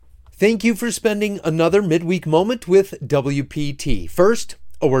Thank you for spending another midweek moment with WPT. First,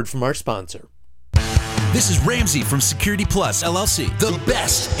 a word from our sponsor. This is Ramsey from Security Plus, LLC, the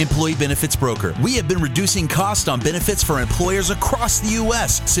best employee benefits broker. We have been reducing costs on benefits for employers across the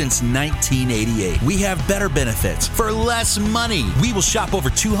U.S. since 1988. We have better benefits for less money. We will shop over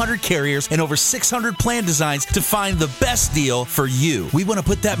 200 carriers and over 600 plan designs to find the best deal for you. We want to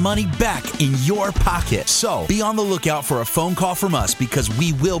put that money back in your pocket. So be on the lookout for a phone call from us because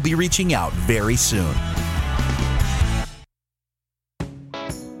we will be reaching out very soon.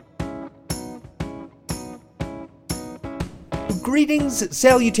 Greetings,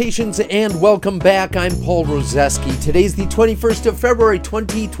 salutations, and welcome back. I'm Paul Rozeski. Today's the 21st of February,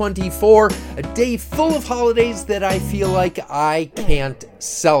 2024, a day full of holidays that I feel like I can't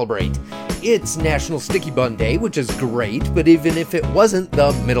celebrate. It's National Sticky Bun Day, which is great, but even if it wasn't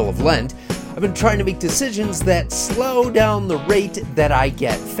the middle of Lent, I've been trying to make decisions that slow down the rate that I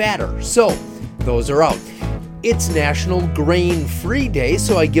get fatter. So, those are out. It's National Grain-Free Day,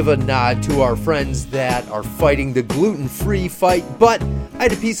 so I give a nod to our friends that are fighting the gluten-free fight, but I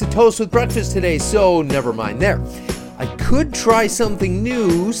had a piece of toast with breakfast today, so never mind there. I could try something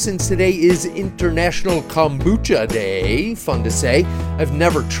new since today is International Kombucha Day. Fun to say. I've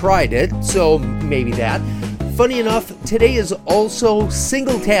never tried it, so maybe that. Funny enough, today is also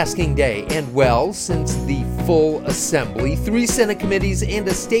Single Tasking Day, and well, since the full assembly, 3 Senate committees, and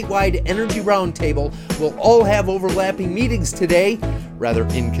a statewide energy roundtable will all have overlapping meetings today, rather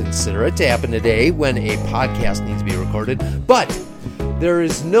inconsiderate to happen today when a podcast needs to be recorded, but there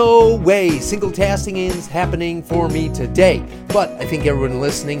is no way single tasking is happening for me today. But I think everyone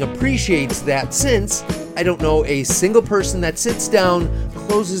listening appreciates that since I don't know a single person that sits down,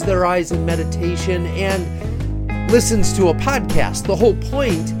 closes their eyes in meditation, and listens to a podcast. The whole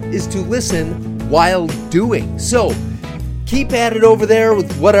point is to listen while doing. So keep at it over there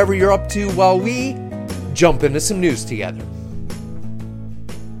with whatever you're up to while we jump into some news together.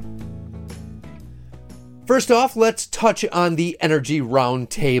 First off, let's touch on the Energy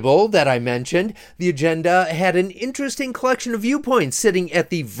Roundtable that I mentioned. The agenda had an interesting collection of viewpoints sitting at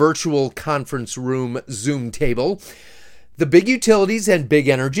the virtual conference room Zoom table. The big utilities and big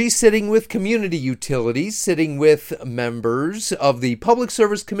energy sitting with community utilities, sitting with members of the Public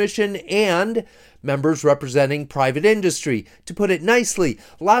Service Commission and members representing private industry. To put it nicely,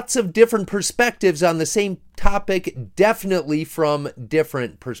 lots of different perspectives on the same topic, definitely from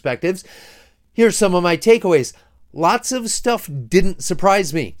different perspectives. Here's some of my takeaways. Lots of stuff didn't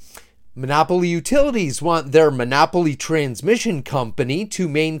surprise me. Monopoly utilities want their monopoly transmission company to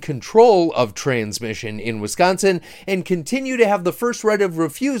maintain control of transmission in Wisconsin and continue to have the first right of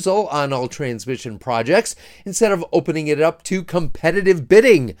refusal on all transmission projects instead of opening it up to competitive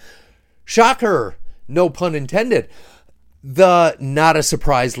bidding. Shocker, no pun intended. The not a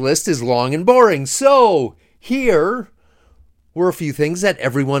surprise list is long and boring, so here were a few things that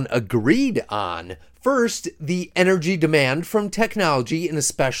everyone agreed on. First, the energy demand from technology, and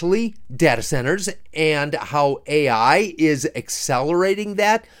especially data centers, and how AI is accelerating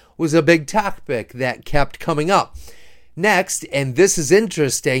that was a big topic that kept coming up. Next, and this is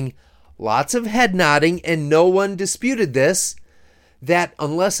interesting, lots of head nodding, and no one disputed this, that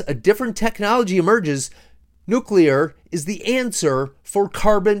unless a different technology emerges, nuclear is the answer for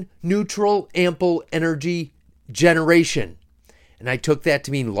carbon neutral ample energy generation. And I took that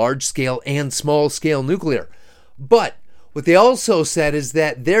to mean large-scale and small-scale nuclear. But what they also said is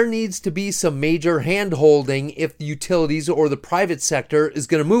that there needs to be some major hand-holding if the utilities or the private sector is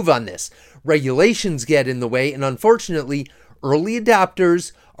going to move on this. Regulations get in the way, and unfortunately, early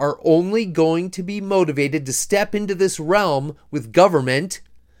adopters are only going to be motivated to step into this realm with government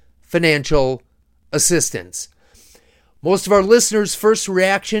financial assistance. Most of our listeners' first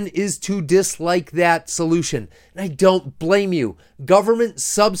reaction is to dislike that solution. And I don't blame you. Government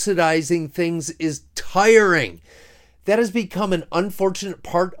subsidizing things is tiring. That has become an unfortunate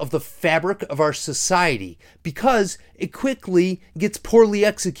part of the fabric of our society because it quickly gets poorly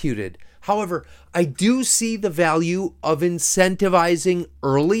executed. However, I do see the value of incentivizing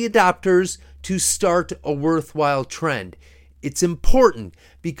early adopters to start a worthwhile trend. It's important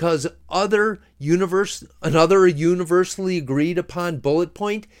because another universally agreed upon bullet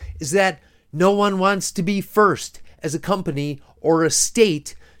point is that no one wants to be first as a company or a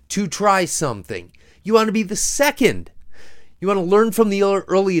state to try something. You want to be the second. You want to learn from the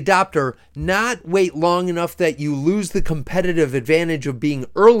early adopter, not wait long enough that you lose the competitive advantage of being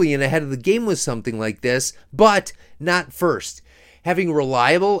early and ahead of the game with something like this, but not first. Having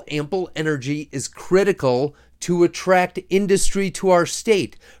reliable, ample energy is critical to attract industry to our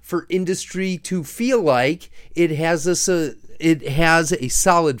state, for industry to feel like it has it has a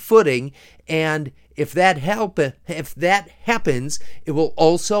solid footing, and if that happens, it will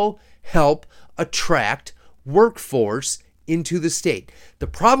also help attract workforce into the state. The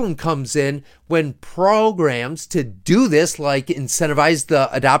problem comes in when programs to do this, like incentivize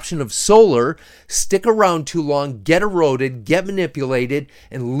the adoption of solar, stick around too long, get eroded, get manipulated,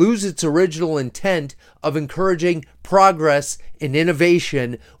 and lose its original intent of encouraging progress and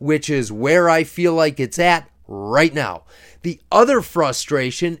innovation, which is where I feel like it's at right now. The other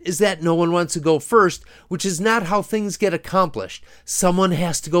frustration is that no one wants to go first, which is not how things get accomplished. Someone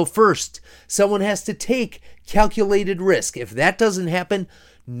has to go first. Someone has to take calculated risk. If that doesn't happen,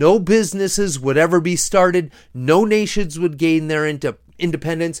 no businesses would ever be started. No nations would gain their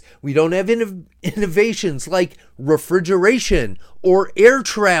independence. We don't have innovations like refrigeration or air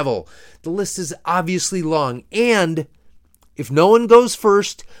travel. The list is obviously long. And if no one goes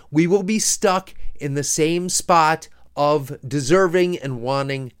first, we will be stuck in the same spot of deserving and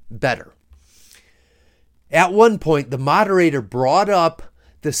wanting better. At one point, the moderator brought up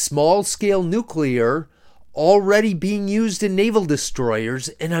the small-scale nuclear already being used in naval destroyers,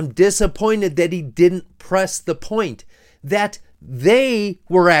 and I'm disappointed that he didn't press the point that they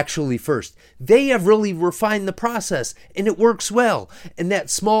were actually first. They have really refined the process, and it works well, and that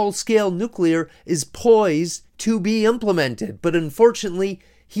small-scale nuclear is poised to be implemented. But unfortunately,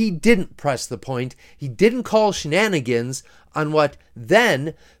 he didn't press the point. He didn't call shenanigans on what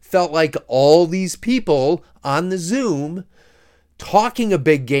then felt like all these people on the Zoom talking a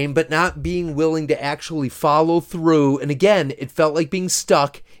big game, but not being willing to actually follow through. And again, it felt like being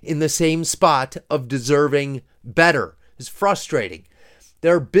stuck in the same spot of deserving better. It's frustrating.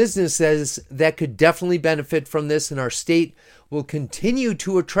 There are businesses that could definitely benefit from this, and our state will continue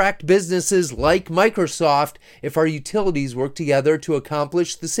to attract businesses like Microsoft if our utilities work together to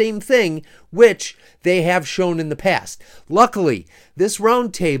accomplish the same thing, which they have shown in the past. Luckily, this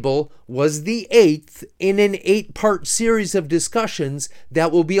roundtable was the 8th in an 8-part series of discussions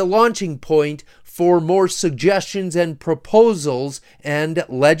that will be a launching point for more suggestions and proposals and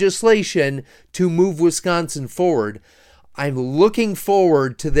legislation to move Wisconsin forward. I'm looking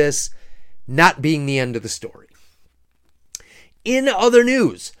forward to this not being the end of the story. In other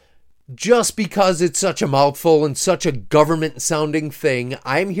news, just because it's such a mouthful and such a government-sounding thing,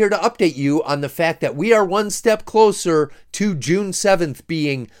 I'm here to update you on the fact that we are one step closer to June 7th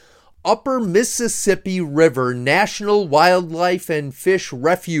being Upper Mississippi River National Wildlife and Fish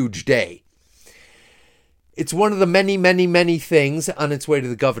Refuge Day. It's one of the many, many, many things on its way to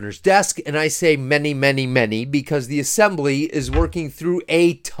the governor's desk, and I say many, many, many because the assembly is working through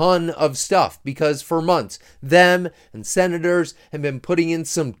a ton of stuff because for months, them and senators have been putting in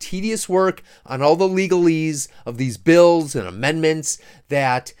some tedious work on all the legalese of these bills and amendments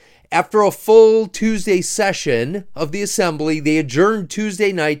that after a full Tuesday session of the assembly, they adjourned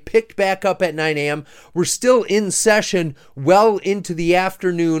Tuesday night, picked back up at 9 a.m. We're still in session well into the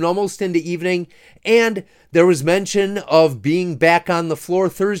afternoon, almost into evening, and there was mention of being back on the floor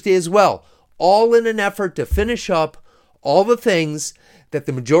Thursday as well, all in an effort to finish up all the things that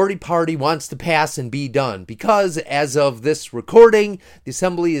the majority party wants to pass and be done. Because as of this recording, the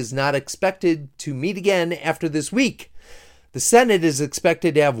assembly is not expected to meet again after this week. The Senate is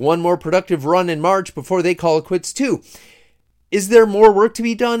expected to have one more productive run in March before they call it quits too. Is there more work to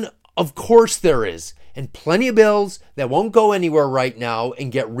be done? Of course there is. And plenty of bills that won't go anywhere right now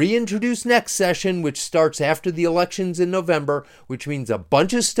and get reintroduced next session, which starts after the elections in November, which means a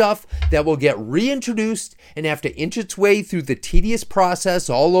bunch of stuff that will get reintroduced and have to inch its way through the tedious process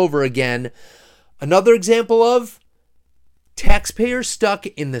all over again. Another example of taxpayers stuck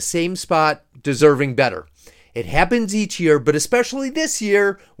in the same spot, deserving better. It happens each year, but especially this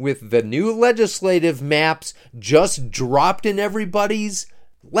year with the new legislative maps just dropped in everybody's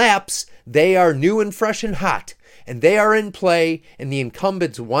laps. They are new and fresh and hot, and they are in play, and the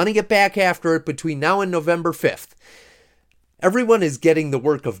incumbents want to get back after it between now and November 5th. Everyone is getting the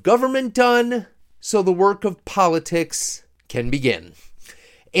work of government done, so the work of politics can begin.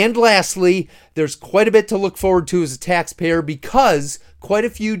 And lastly, there's quite a bit to look forward to as a taxpayer because quite a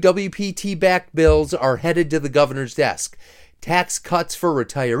few WPT-backed bills are headed to the governor's desk. Tax cuts for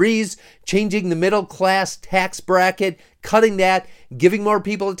retirees, changing the middle class tax bracket, cutting that, giving more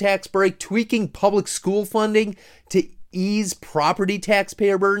people a tax break, tweaking public school funding to ease property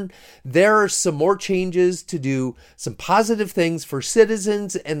taxpayer burden. There are some more changes to do, some positive things for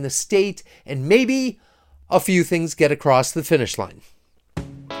citizens and the state, and maybe a few things get across the finish line.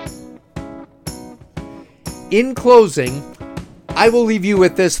 In closing, I will leave you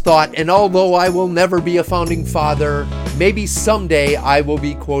with this thought, and although I will never be a founding father, maybe someday I will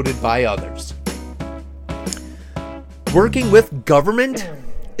be quoted by others. Working with government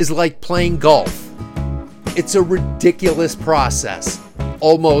is like playing golf. It's a ridiculous process,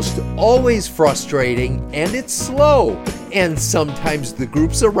 almost always frustrating, and it's slow. And sometimes the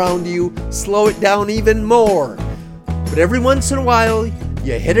groups around you slow it down even more. But every once in a while,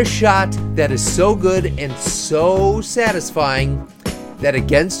 you hit a shot that is so good and so satisfying that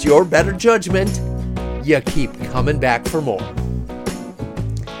against your better judgment, you keep coming back for more.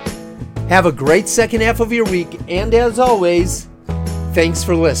 Have a great second half of your week, and as always, thanks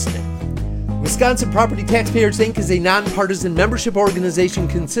for listening. Wisconsin Property Taxpayers Inc. is a nonpartisan membership organization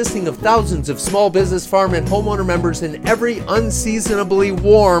consisting of thousands of small business, farm, and homeowner members in every unseasonably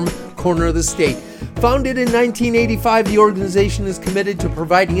warm corner of the state. Founded in 1985, the organization is committed to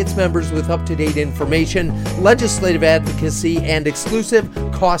providing its members with up-to-date information, legislative advocacy, and exclusive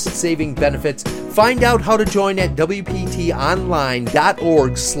cost-saving benefits. Find out how to join at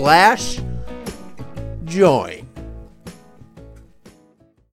WPTOnline.org/join.